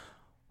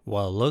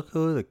Well, look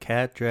who the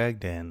cat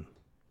dragged in.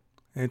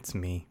 It's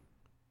me,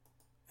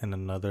 in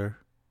another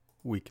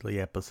weekly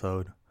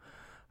episode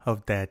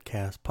of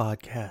Dadcast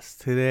Podcast.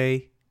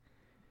 Today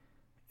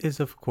is,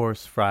 of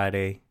course,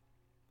 Friday,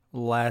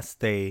 last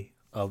day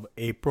of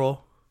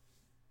April.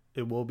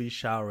 It will be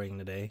showering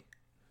today,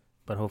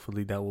 but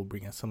hopefully that will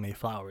bring us some May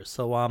flowers.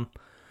 So,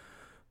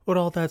 with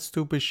all that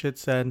stupid shit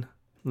said,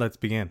 let's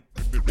begin.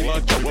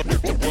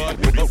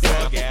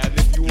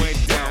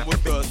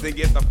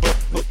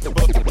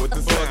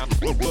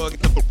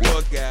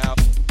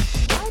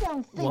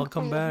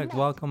 Welcome back.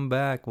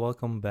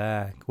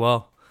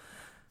 Well,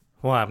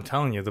 I'm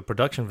telling you, the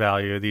production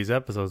value of these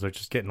episodes are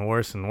just getting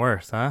worse and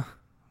worse, huh?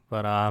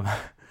 But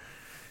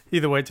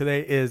either way,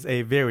 today is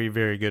a very,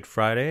 very good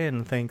Friday,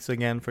 and thanks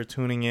again for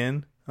tuning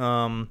in.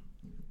 A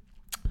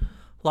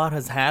lot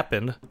has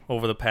happened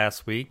over the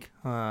past week.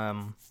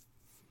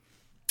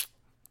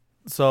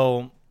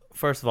 So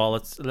first of all,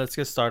 let's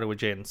get started with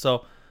Jaden.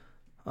 So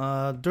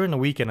during the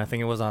weekend, I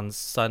think it was on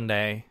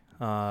Sunday,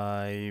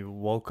 I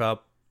woke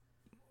up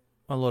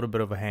a little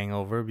bit of a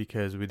hangover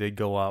because we did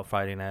go out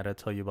Friday night. I'll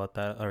tell you about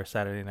that, or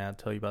Saturday night. I'll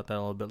tell you about that a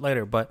little bit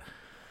later. But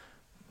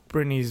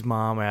Brittany's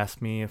mom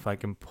asked me if I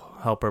can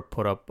help her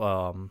put up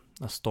a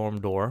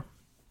storm door.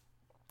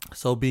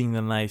 So being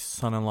the nice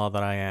son-in-law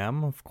that I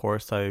am, of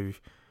course,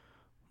 I've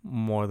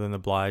more than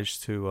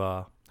obliged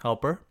to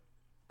help her,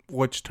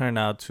 which turned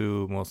out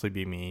to mostly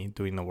be me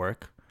doing the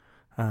work.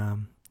 But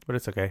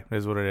it's okay. It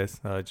is what it is.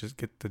 Just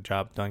get the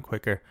job done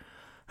quicker.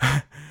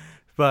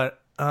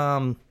 But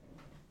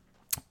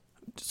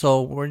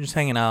so we're just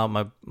hanging out.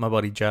 My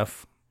buddy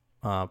Jeff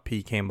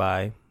P came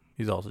by.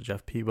 He's also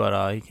Jeff P,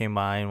 but he came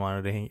by and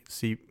wanted to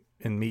see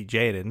and meet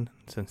Jaden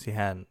since he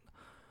hadn't.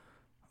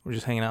 We're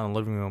just hanging out in the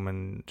living room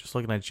and just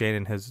looking at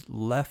Jaden. His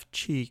left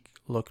cheek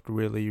looked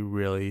really,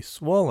 really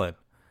swollen.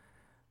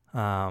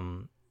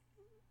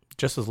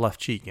 Just his left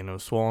cheek, and it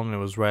was swollen. It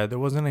was red. There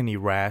wasn't any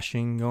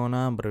rashing going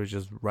on, but it was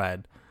just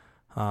red.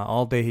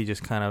 All day he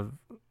just kind of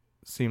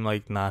seemed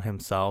like not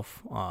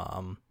himself.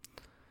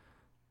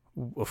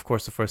 Of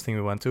course, the first thing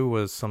we went to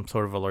was some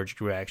sort of allergic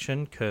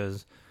reaction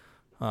because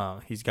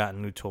he's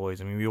gotten new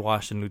toys. I mean, we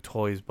washed the new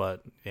toys,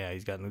 but yeah,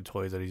 he's got new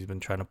toys that he's been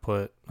trying to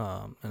put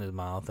in his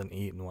mouth and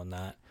eat and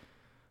whatnot.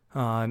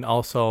 And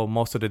also,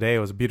 most of the day, it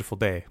was a beautiful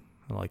day,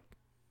 like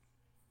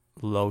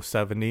low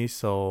 70s.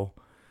 So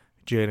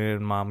Jaden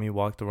and Mommy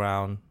walked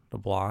around the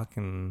block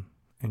and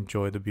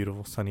enjoyed the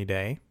beautiful sunny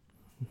day.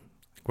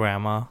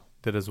 Grandma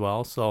did as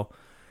well. So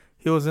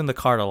he was in the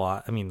cart a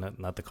lot. I mean,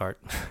 not the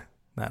cart.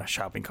 Not a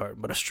shopping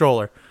cart, but a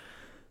stroller.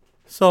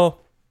 So,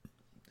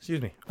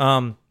 excuse me.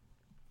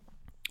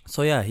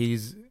 So yeah,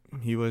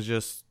 he was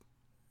just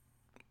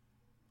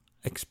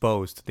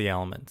exposed to the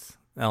elements.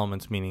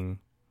 Elements meaning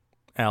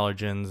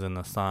allergens and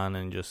the sun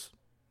and just,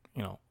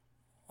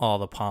 all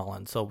the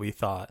pollen. So we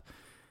thought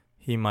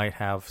he might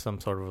have some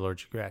sort of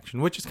allergic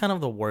reaction, which is kind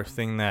of the worst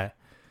thing that,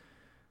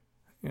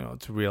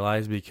 to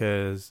realize,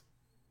 because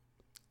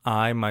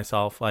I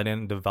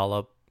didn't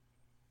develop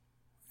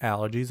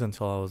allergies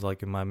until I was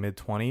like in my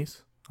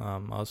mid-20s. I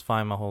was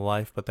fine my whole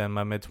life, but then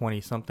my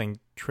mid-20s something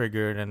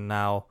triggered, and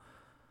now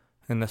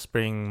in the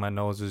spring my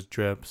nose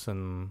drips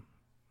and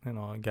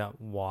I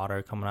got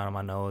water coming out of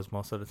my nose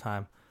most of the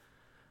time,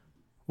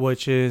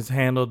 which is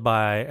handled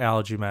by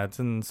allergy meds.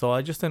 And so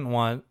I just didn't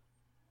want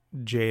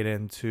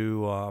Jaden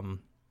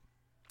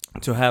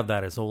to have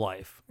that his whole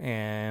life.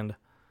 And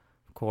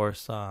of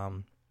course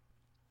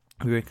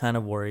we were kind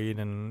of worried,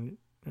 and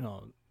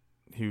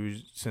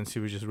since he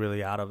was just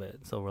really out of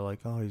it. So we're like,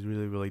 oh, he's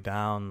really, really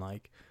down.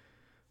 Like,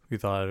 we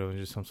thought it was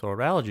just some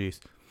sort of allergies.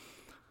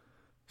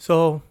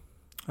 So,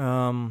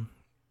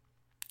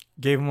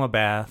 gave him a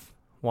bath,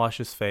 washed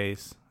his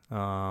face,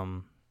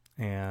 and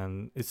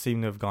it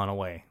seemed to have gone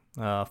away.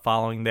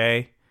 Following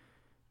day,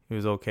 he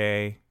was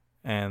okay.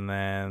 And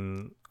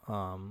then,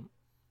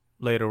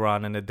 later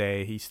on in the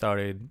day, he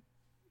started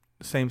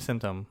the same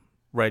symptom,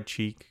 red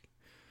cheek,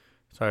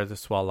 started to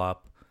swell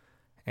up.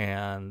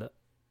 And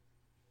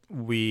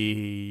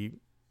we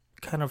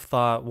kind of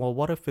thought, well,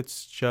 what if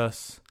it's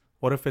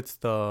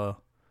the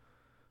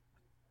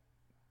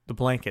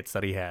blankets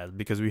that he has?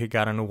 Because we had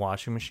got a new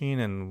washing machine,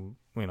 and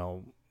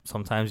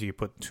sometimes you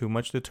put too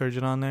much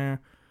detergent on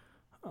there.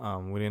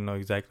 We didn't know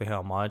exactly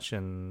how much,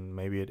 and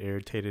maybe it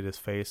irritated his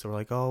face. So we're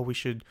like, oh, we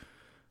should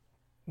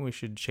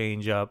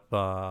change up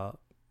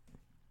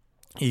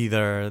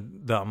either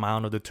the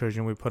amount of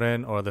detergent we put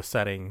in or the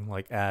setting,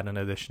 like add an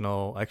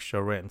additional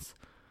extra rinse,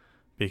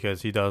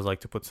 because he does like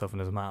to put stuff in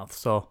his mouth.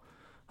 So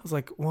I was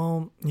like,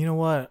 well, you know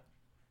what?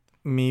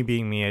 Me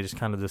being me, I just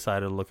kind of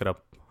decided to look it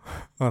up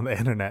on the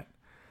internet.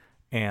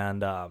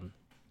 And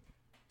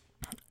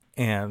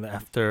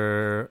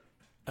after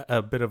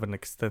a bit of an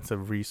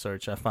extensive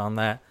research, I found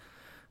that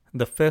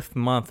the 5th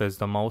month is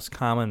the most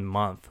common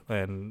month.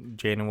 And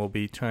Jaden will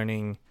be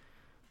turning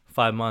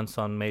 5 months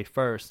on May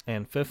 1st.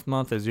 And 5th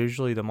month is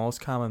usually the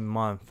most common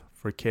month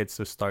for kids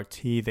to start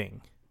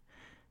teething.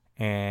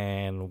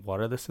 And what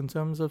are the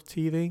symptoms of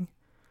teething?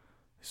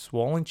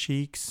 Swollen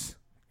cheeks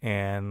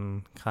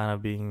and kind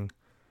of being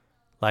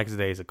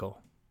lackadaisical.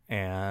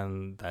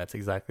 And that's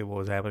exactly what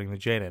was happening to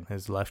Jaden.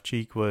 His left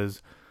cheek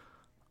was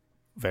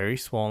very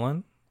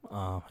swollen.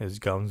 His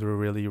gums were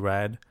really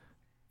red.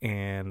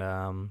 And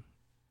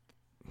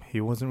he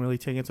wasn't really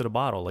taking it to the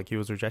bottle. Like, he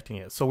was rejecting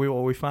it. So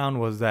what we found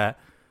was that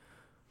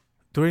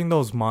during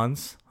those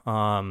months,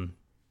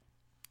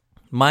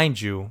 mind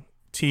you,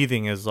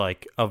 teething is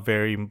like a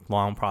very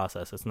long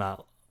process. It's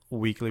not a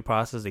weekly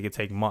process. It could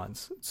take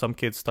months. Some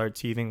kids start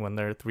teething when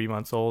they're 3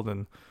 months old,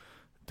 and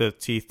the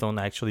teeth don't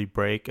actually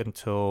break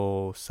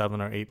until 7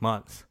 or 8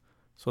 months.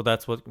 So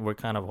that's what we're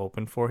kind of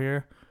hoping for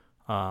here.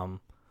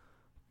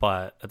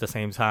 But at the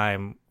same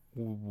time,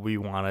 we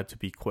want it to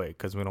be quick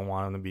because we don't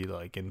want him to be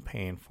like in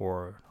pain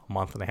for a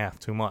month and a half,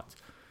 2 months.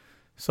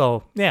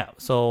 So yeah,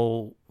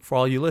 so for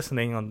all you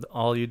listening, on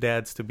all you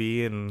dads to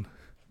be, and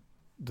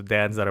the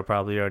dads that are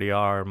probably already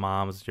are,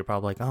 moms, you're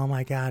probably like, oh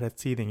my God,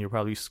 it's teething. You're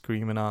probably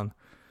screaming on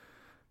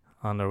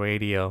the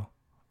radio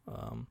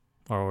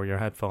or your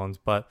headphones.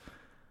 But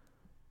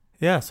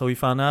yeah, so we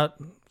found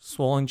out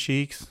swollen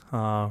cheeks,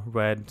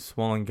 red,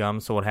 swollen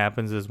gums. So what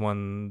happens is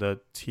when the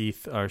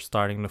teeth are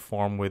starting to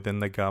form within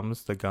the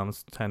gums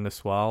tend to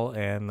swell,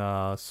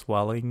 and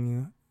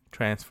swelling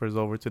transfers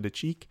over to the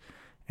cheek.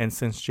 And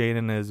since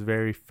Jaden is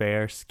very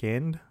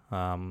fair-skinned,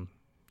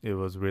 it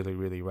was really,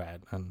 really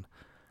red. And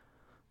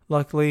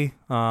luckily,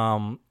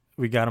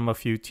 we got him a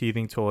few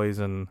teething toys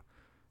and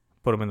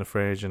put him in the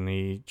fridge, and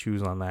he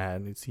chews on that,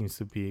 and it seems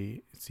to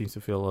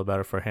feel a little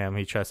better for him.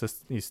 He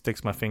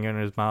sticks my finger in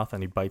his mouth,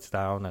 and he bites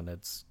down, and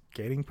it's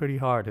getting pretty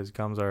hard. His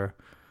gums are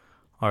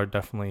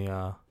definitely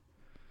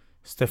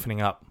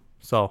stiffening up.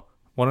 So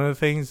one of the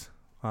things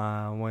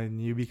when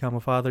you become a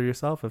father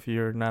yourself, if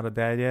you're not a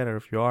dad yet, or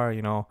if you are,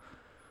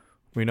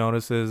 we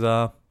notice is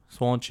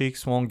swollen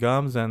cheeks, swollen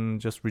gums, and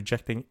just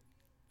rejecting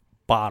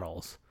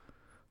bottles.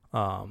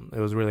 It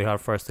was really hard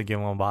for us to give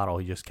him a bottle.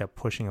 He just kept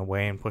pushing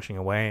away,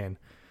 and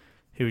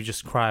he would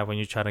just cry when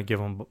you try to give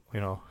him,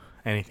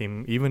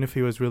 anything, even if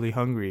he was really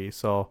hungry.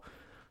 So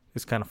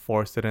just kind of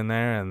forced it in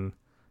there. And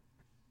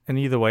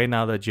either way,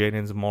 now that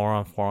Jaden's more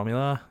on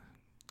formula,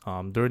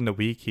 during the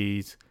week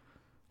he's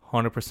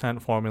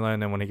 100% formula,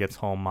 and then when he gets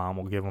home, mom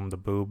will give him the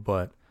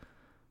boob.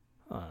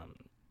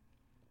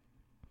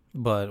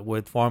 But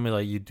with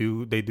formula, they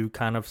do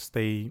kind of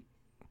stay.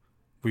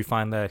 We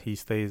find that he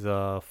stays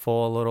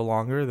full a little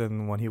longer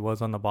than when he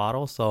was on the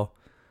bottle. So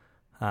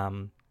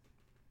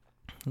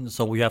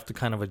we have to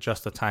kind of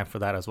adjust the time for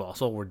that as well.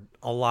 So we're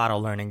a lot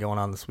of learning going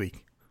on this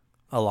week.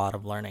 A lot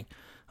of learning.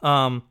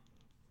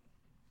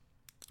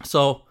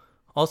 So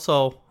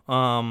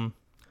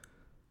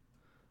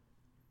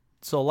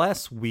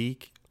last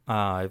week,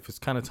 I was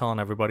kind of telling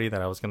everybody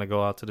that I was going to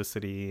go out to the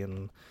city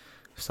and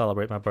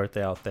celebrate my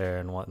birthday out there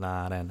and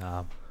whatnot. And,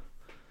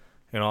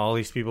 all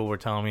these people were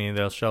telling me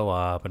they'll show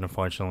up. And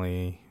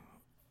unfortunately,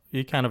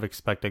 you kind of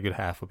expect a good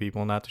half of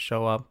people not to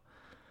show up,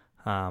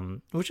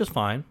 which is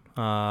fine.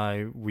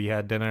 We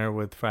had dinner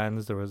with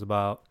friends. There was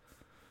about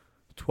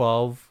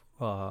 12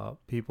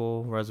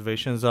 people,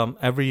 reservations.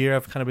 Every year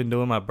I've kind of been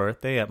doing my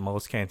birthday at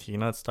Moe's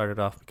Cantina. It started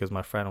off because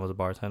my friend was a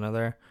bartender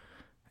there.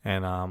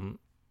 And,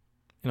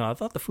 I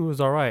thought the food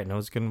was all right, and it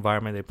was a good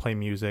environment. They play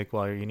music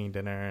while you're eating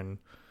dinner.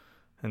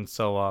 And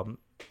so,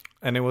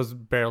 and it was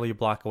barely a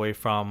block away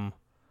from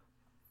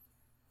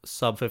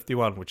Sub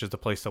 51, which is the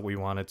place that we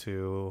wanted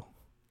to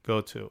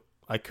go to.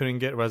 I couldn't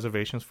get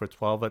reservations for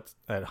 12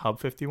 at Hub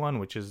 51,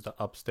 which is the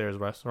upstairs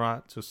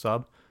restaurant to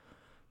Sub.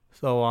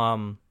 So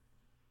I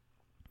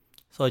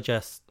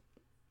just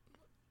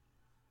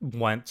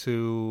went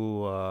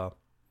to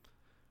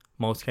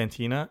Moe's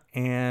Cantina,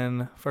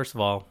 and first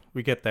of all,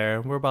 we get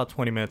there. We're about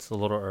 20 minutes a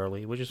little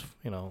early, which is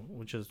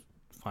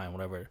fine,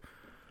 whatever.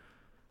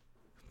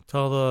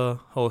 Tell the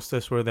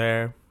hostess we're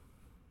there.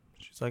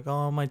 She's like,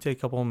 oh, it might take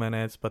a couple of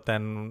minutes, but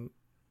then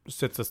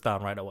sits us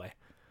down right away.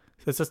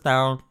 Sits us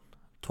down,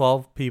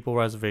 12 people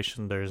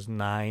reservation. There's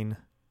 9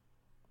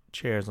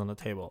 chairs on the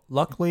table.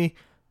 Luckily,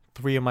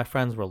 3 of my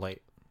friends were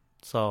late.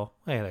 So,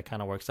 hey, that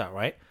kind of works out,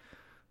 right?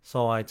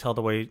 So I tell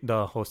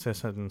the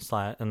hostess and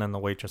then the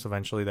waitress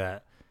eventually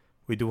that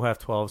we do have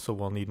 12, so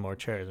we'll need more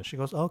chairs. And she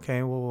goes,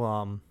 okay,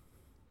 we'll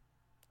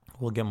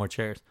get more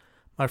chairs.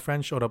 My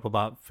friend showed up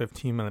about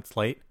 15 minutes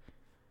late.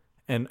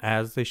 And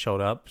as they showed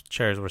up,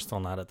 chairs were still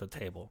not at the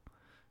table.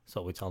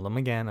 So we told them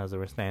again as they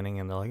were standing,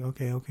 and they're like,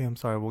 okay, I'm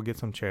sorry, we'll get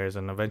some chairs.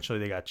 And eventually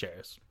they got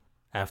chairs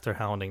after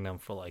hounding them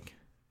for like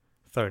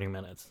 30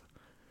 minutes.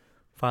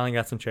 Finally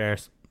got some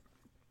chairs.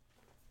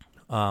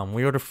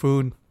 We ordered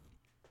food.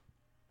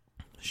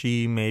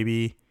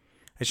 We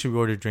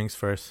ordered drinks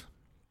first.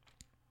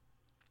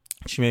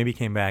 She maybe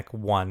came back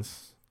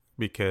once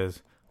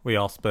because we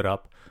all split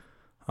up.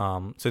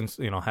 Since,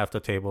 half the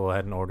table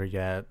hadn't ordered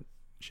yet.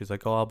 She's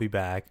like, oh, I'll be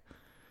back.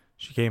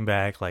 She came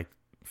back like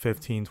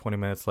 15, 20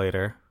 minutes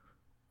later.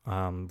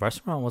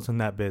 Restaurant wasn't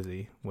that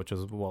busy, which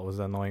is what was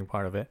the annoying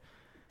part of it.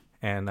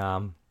 And I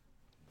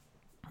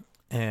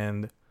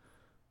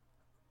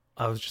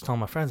was just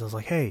telling my friends, I was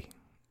like, hey,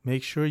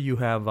 make sure you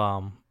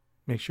know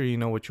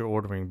what you're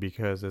ordering,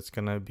 because it's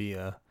going to be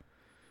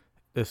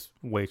this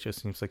waitress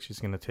seems like she's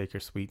gonna take her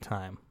sweet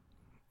time,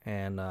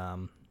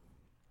 and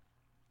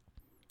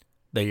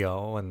they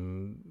go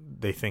and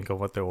they think of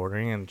what they're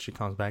ordering, and she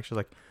comes back. She's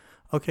like,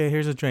 "Okay,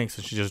 here's a drink."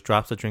 So she just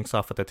drops the drinks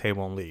off at the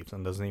table and leaves,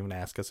 and doesn't even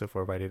ask us if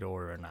we're ready to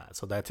order or not.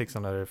 So that takes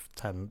another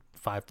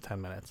 5 to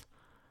 10 minutes.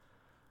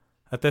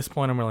 At this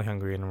point, I'm really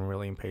hungry and I'm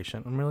really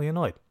impatient. I'm really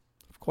annoyed.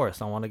 Of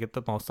course, I want to get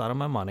the most out of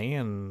my money,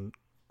 and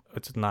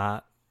it's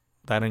not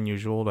that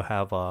unusual to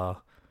have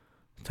a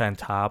 10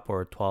 top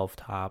or a 12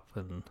 top,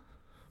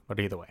 but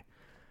either way.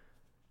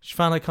 She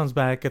finally comes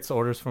back, gets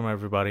orders from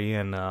everybody,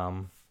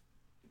 and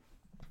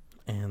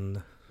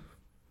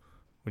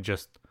we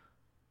just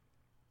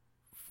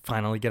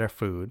finally get our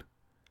food.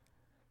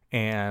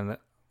 And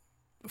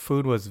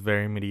food was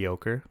very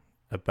mediocre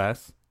at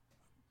best.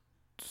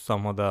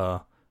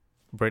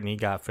 Brittany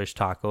got fish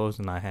tacos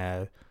and I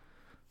had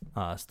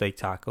steak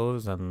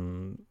tacos,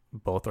 and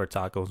both our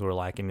tacos were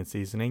lacking in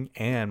seasoning,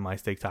 and my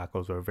steak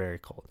tacos were very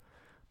cold.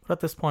 But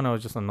at this point, I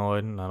was just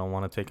annoyed, and I don't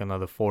want to take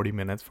another 40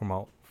 minutes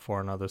for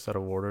another set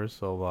of orders,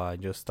 so I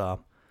just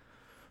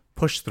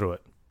pushed through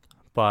it.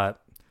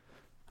 But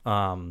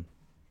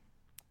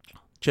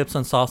chips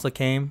and salsa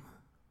came.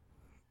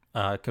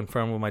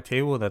 Confirmed with my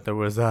table that there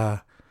was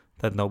that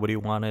nobody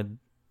wanted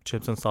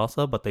chips and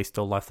salsa, but they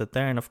still left it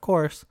there. And of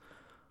course,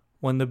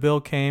 when the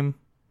bill came,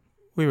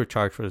 we were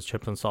charged for the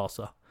chips and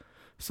salsa.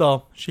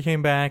 So she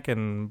came back,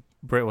 and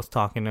Britt was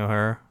talking to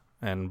her,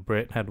 and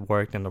Britt had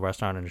worked in the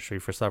restaurant industry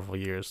for several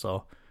years,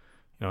 so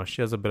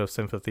she has a bit of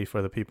sympathy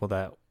for the people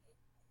that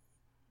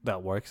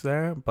works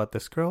there. But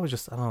this girl was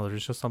just, I don't know,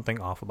 there's just something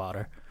off about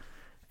her.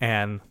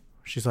 And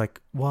she's like,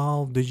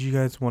 "Well, did you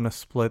guys want to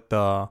split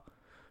the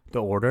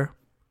order?"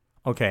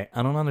 Okay,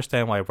 I don't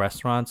understand why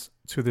restaurants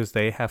to this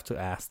day have to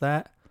ask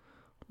that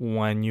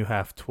when you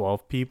have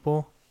 12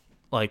 people.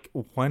 Like,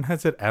 when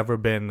has it ever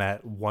been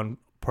that one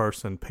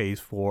person pays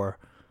for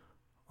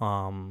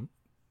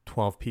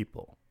 12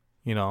 people?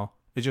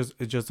 It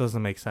just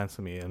doesn't make sense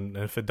to me. And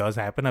if it does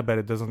happen, I bet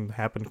it doesn't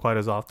happen quite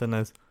as often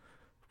as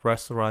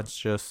restaurants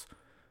just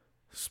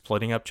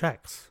splitting up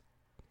checks.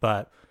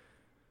 But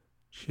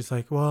she's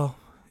like, "Well,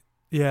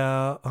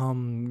 yeah,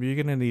 you're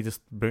gonna need to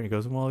bring." He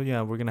goes, "Well,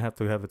 yeah, we're gonna have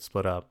to have it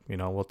split up.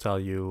 We'll tell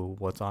you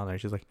what's on there."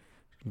 She's like,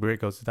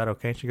 Britt goes, "Is that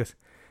okay?" She goes,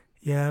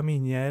 "Yeah, I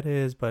mean, yeah, it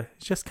is, but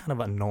it's just kind of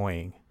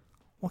annoying."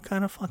 What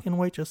kind of fucking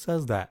waitress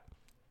says that?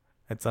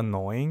 It's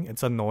annoying.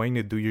 It's annoying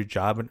to do your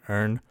job and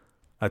earn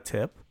a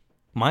tip.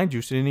 Mind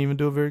you, she didn't even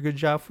do a very good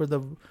job for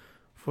the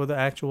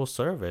actual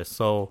service.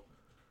 So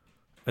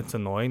it's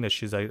annoying that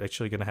she's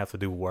actually gonna have to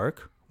do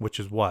work, which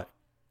is what?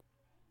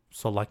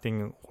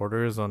 Selecting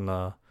orders on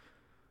the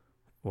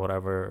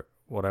whatever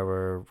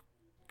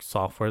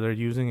software they're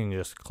using, and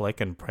just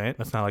click and print.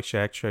 It's not like she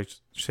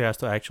has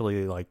to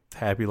actually like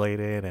tabulate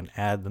it and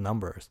add the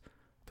numbers.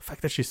 The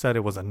fact that she said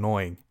it was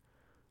annoying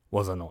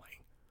was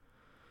annoying.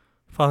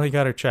 Finally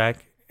got her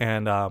check,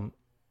 and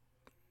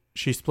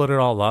she split it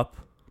all up,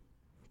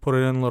 put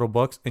it in little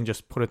books, and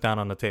just put it down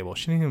on the table.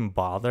 She didn't even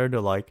bother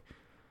to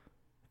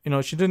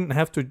she didn't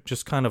have to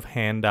just kind of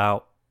hand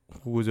out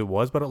whose it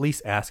was, but at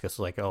least ask us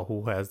like, "Oh,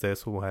 who has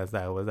this? Who has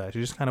that? Who has that?"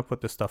 She just kind of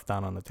put this stuff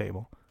down on the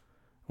table.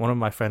 One of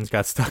my friends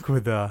got stuck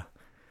with the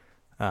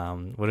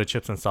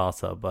chips and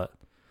salsa, but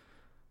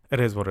it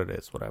is what it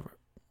is, whatever.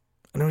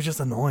 And it was just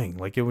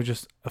annoying.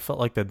 I felt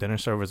like the dinner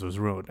service was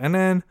ruined. And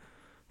then,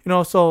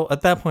 so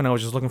at that point, I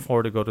was just looking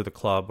forward to go to the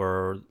club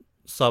or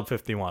Sub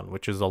 51,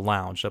 which is a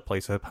lounge that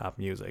plays hip hop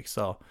music.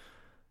 So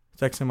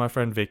texting my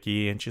friend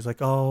Vicky, and she's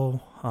like,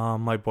 "Oh,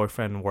 my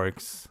boyfriend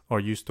works or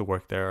used to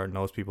work there or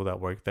knows people that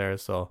work there.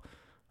 So,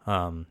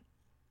 we'll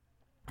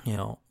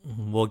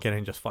get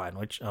in just fine."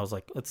 Which I was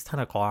like, it's 10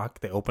 o'clock.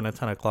 They open at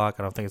 10 o'clock.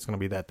 I don't think it's going to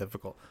be that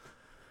difficult.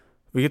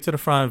 We get to the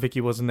front.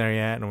 Vicky wasn't there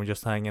yet, and we're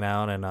just hanging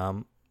out.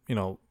 And,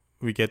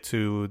 we get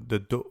to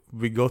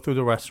we go through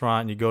the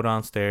restaurant, and you go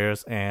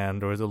downstairs,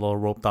 and there was a little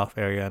roped off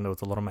area, and there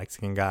was a little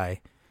Mexican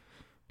guy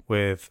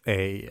with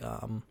a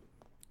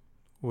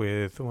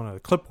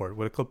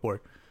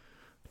clipboard.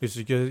 He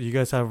said, "You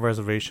guys have a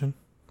reservation?"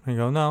 I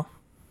go, "No,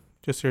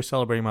 just here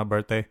celebrating my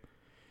birthday."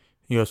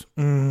 He goes,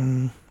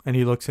 and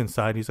he looks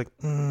inside. He's like,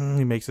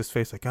 he makes his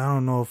face like, "I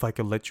don't know if I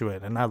could let you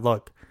in." And I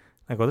look.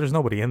 I go, "There's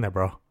nobody in there,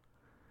 bro."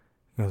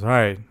 He goes, "All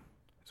right."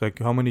 He's like,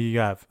 "How many do you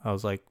have?" I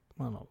was like,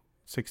 "I don't know,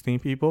 16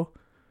 people."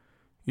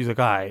 He's like,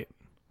 "All right,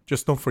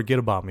 just don't forget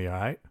about me, all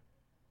right?"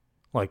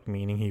 Like,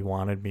 meaning he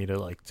wanted me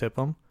to, tip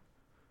him.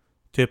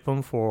 Tip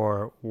him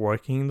for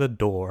working the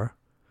door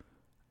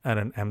at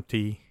an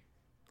empty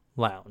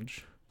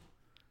lounge.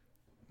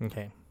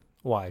 Okay.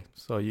 Why?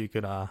 So you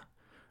could,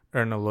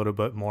 earn a little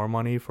bit more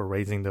money for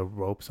raising the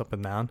ropes up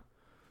and down.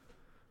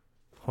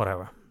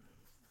 Whatever.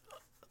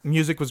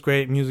 Music was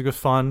great. Music was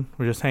fun.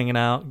 We're just hanging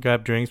out,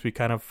 grabbed drinks. We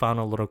kind of found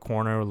a little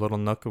corner, a little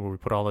nook where we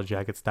put all the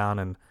jackets down,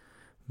 and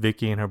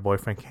Vicky and her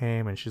boyfriend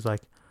came, and she's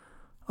like,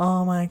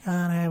 "Oh my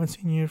God, I haven't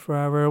seen you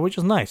forever," which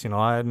is nice.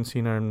 I hadn't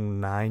seen her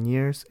in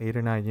 8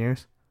 or 9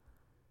 years.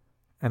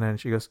 And then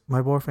she goes,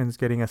 "My boyfriend's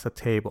getting us a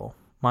table."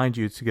 Mind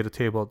you, to get a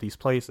table at these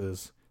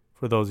places,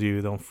 for those of you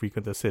who don't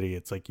frequent the city,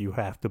 it's like you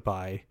have to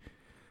buy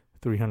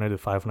 $300 to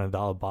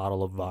 $500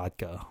 bottle of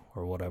vodka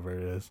or whatever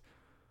it is,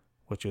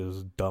 which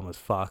is dumb as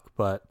fuck.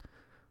 But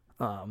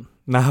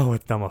now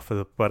it's dumb,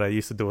 but I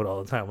used to do it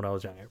all the time when I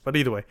was younger. But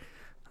either way,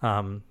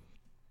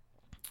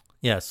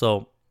 yeah.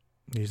 So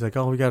he's like,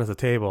 "Oh, we got us a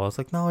table." I was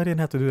like, "No, I didn't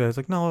have to do that." He's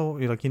like, "No,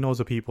 like he knows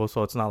the people,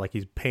 so it's not like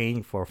he's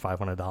paying for a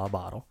 $500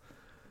 bottle."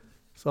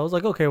 So I was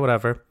like, "Okay,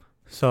 whatever."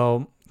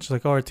 So she's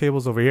like, "Oh, our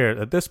table's over here."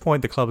 At this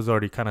point, the club is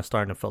already kind of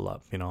starting to fill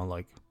up.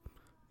 Like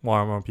more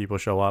and more people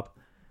show up,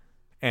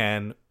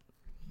 and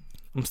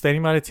I'm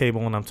standing by the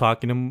table and I'm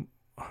talking to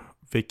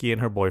Vicky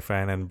and her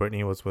boyfriend, and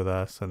Brittany was with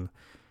us, and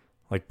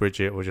like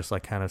Bridget was just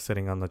like kind of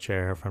sitting on the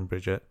chair, her friend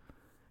Bridget.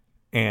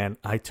 And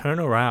I turn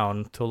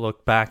around to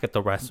look back at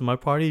the rest of my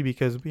party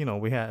because, we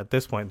had, at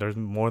this point, there's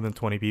more than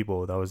 20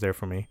 people that was there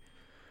for me.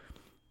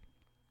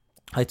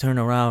 I turn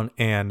around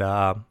and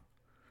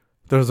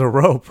there's a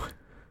rope.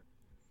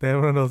 They had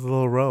one of those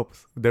little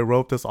ropes. They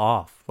roped us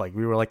off. Like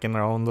we were like in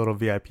our own little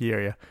VIP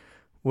area,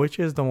 which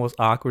is the most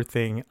awkward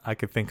thing I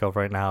could think of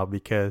right now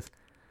because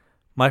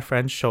my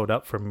friends showed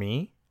up for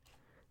me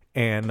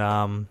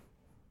and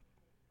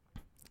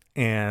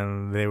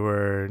they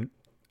were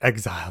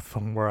exiled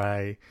from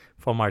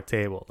our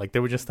table. Like they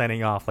were just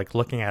standing off, like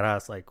looking at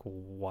us like,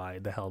 why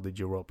the hell did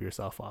you rope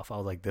yourself off? I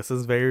was like, this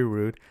is very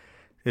rude.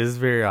 This is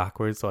very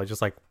awkward. So I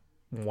just like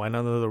went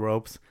under the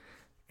ropes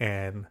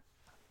and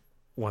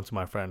went to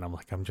my friend. I'm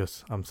like, I'm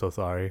so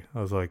sorry.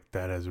 I was like,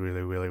 that is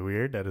really, really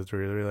weird. That is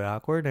really, really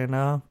awkward. And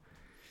I'm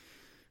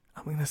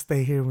going to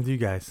stay here with you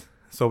guys.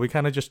 So we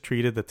kind of just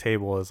treated the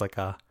table as like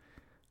a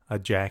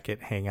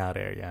jacket hangout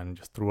area and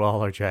just threw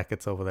all our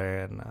jackets over there.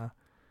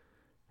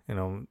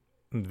 And,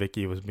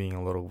 Vicky was being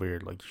a little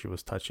weird. Like she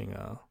was touching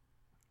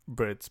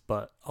Brit's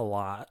butt a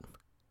lot.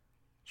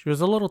 She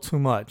was a little too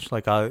much.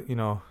 Like she's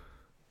a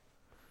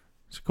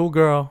cool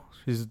girl.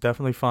 She's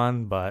definitely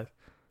fun, but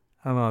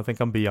I don't know. I think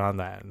I'm beyond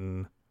that,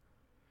 and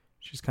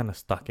she's kind of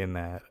stuck in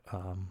that,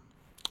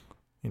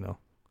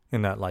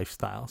 in that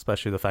lifestyle.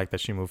 Especially the fact that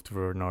she moved to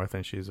the north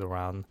and she's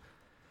around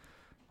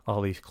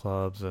all these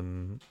clubs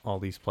and all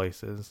these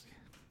places.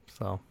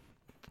 So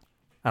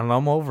I don't know.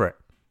 I'm over it.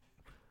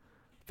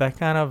 That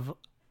kind of,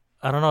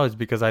 I don't know. It's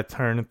because I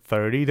turned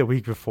 30 the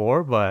week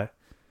before, but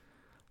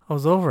I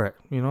was over it.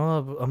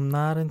 I'm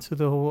not into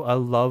the whole. I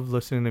love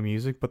listening to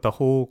music, but the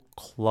whole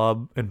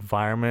club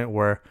environment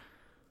where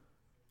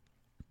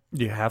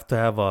you have to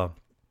have a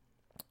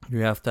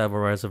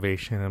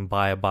reservation and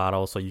buy a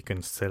bottle so you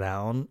can sit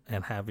down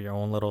and have your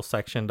own little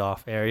sectioned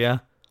off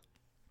area.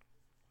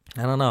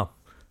 I don't know.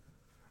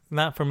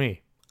 Not for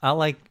me. I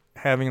like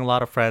having a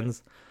lot of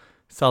friends,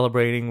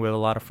 celebrating with a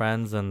lot of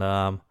friends,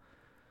 and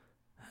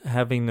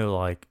having to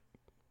like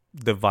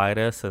divide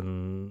us.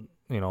 And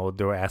they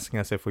were asking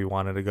us if we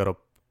wanted to go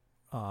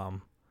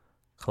to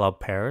Club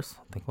Paris.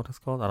 I think what it's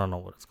called. I don't know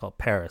what it's called.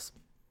 Paris.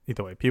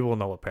 Either way, people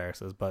know what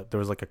Paris is, but there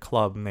was like a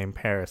club named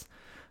Paris.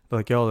 They're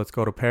like, "Yo, let's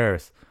go to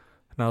Paris."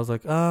 And I was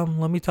like,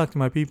 let me talk to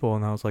my people.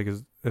 And I was like,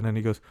 and then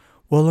he goes,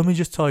 "Well, let me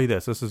just tell you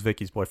this. This is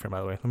Vicky's boyfriend,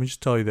 by the way. Let me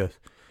just tell you this.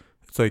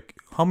 It's like,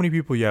 how many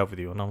people you have with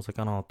you?" And I was like,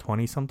 "I don't know,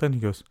 20 something." He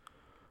goes,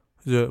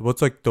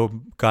 "What's like the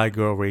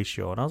guy-girl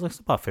ratio?" And I was like, "It's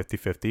about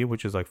 50-50,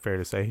 which is like fair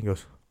to say." He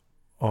goes,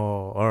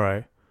 "Oh, all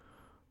right.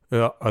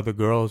 Yeah, are the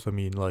girls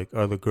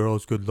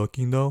good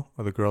looking though?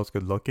 Are the girls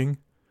good looking?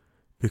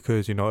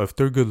 Because, if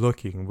they're good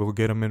looking, we'll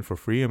get them in for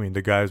free. I mean,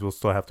 the guys will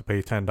still have to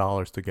pay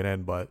 $10 to get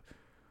in, but,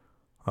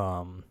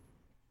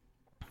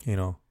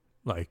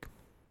 like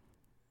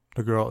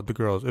the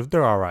girls, if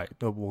they're all right,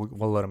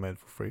 we'll let them in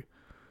for free."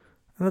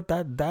 And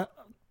that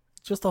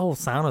just the whole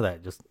sound of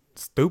that, just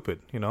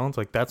stupid, It's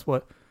like, that's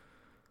what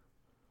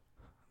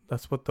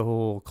the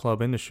whole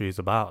club industry is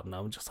about. And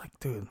I'm just like,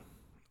 dude,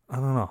 I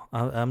don't know.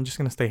 I'm just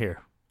going to stay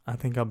here. I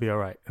think I'll be all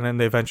right. And then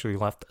they eventually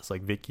left us.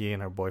 Like Vicky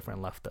and her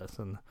boyfriend left us,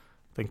 and I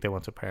think they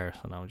went to Paris.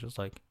 And I was just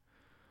like,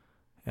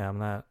 yeah, I'm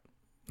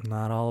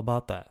not all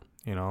about that.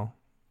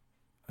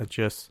 It's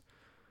just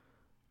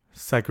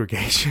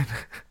segregation.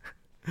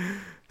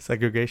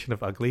 Segregation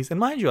of uglies. And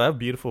mind you, I have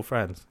beautiful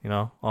friends.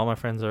 All my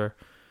friends are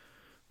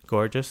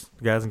gorgeous.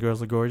 The guys and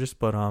girls are gorgeous.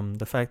 But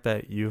the fact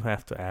that you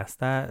have to ask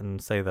that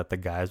and say that the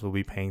guys will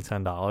be paying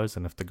 $10,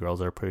 and if the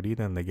girls are pretty,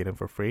 then they get in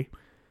for free.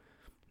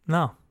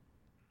 No,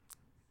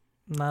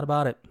 not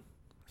about it.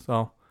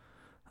 So,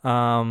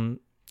 and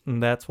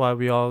that's why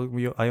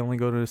I only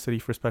go to the city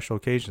for special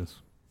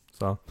occasions.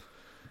 So,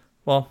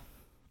 well,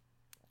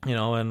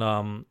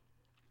 and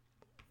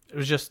it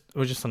was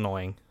just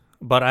annoying.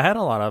 But I had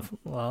a lot of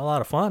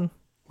fun.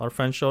 A lot of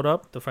friends showed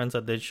up. The friends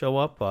that did show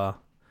up,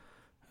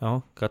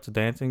 got to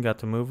dancing, got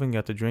to moving,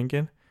 got to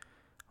drinking.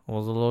 I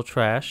was a little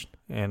trashed,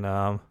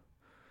 and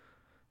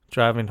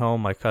driving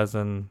home, my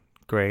cousin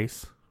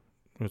Grace.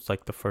 It was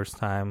like the first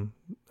time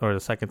or the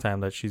second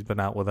time that she's been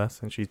out with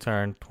us, and she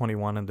turned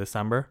 21 in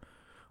December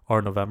or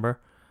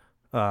November.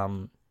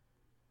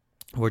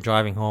 We're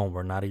driving home.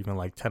 We're not even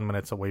like 10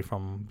 minutes away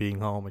from being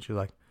home, and she's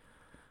like,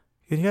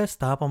 "Can you guys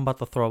stop? I'm about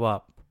to throw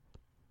up."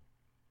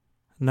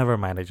 Never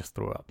mind, I just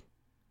threw up.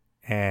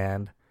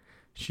 And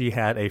she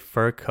had a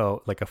fur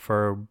coat, like a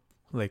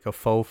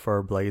faux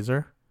fur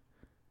blazer,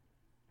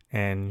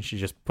 and she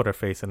just put her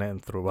face in it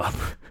and threw up.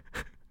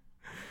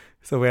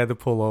 So we had to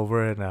pull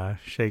over and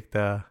shake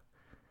the.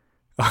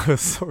 Oh, it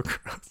was so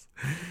gross.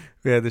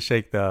 We had to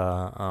shake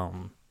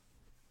the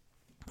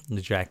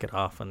jacket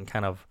off and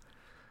kind of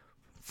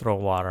throw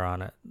water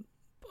on it.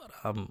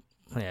 But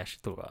yeah, she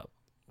threw up.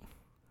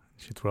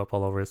 She threw up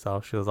all over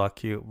herself. She was all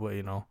cute, but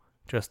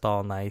dressed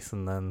all nice,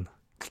 and then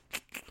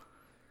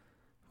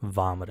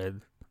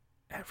vomited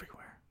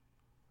everywhere.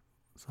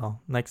 So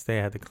next day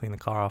I had to clean the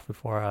car off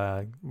before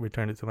I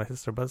returned it to my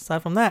sister. But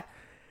aside from that,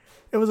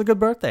 it was a good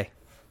birthday.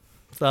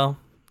 So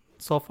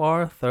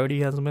far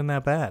 30 hasn't been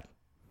that bad.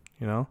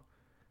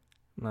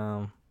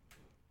 On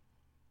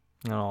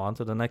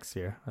to the next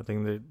year. I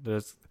think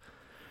there's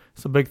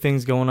some big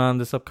things going on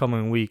this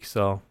upcoming week.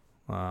 So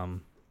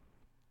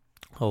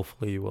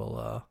hopefully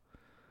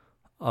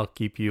I'll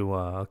keep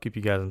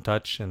you guys in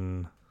touch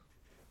and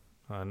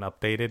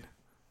updated.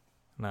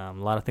 A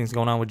lot of things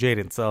going on with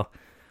Jaden. So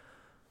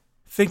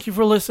thank you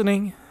for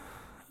listening.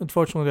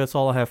 Unfortunately, that's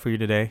all I have for you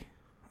today.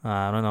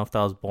 I don't know if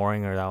that was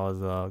boring or that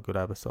was a good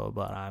episode,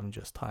 but I'm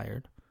just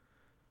tired.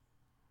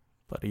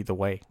 But either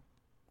way,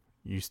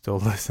 you still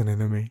listening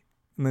to me.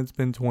 And it's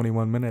been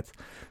 21 minutes.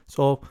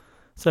 So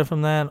aside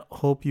from that,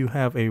 hope you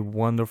have a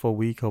wonderful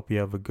week. Hope you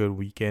have a good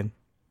weekend.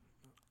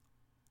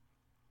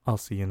 I'll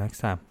see you next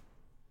time.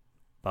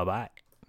 Bye-bye.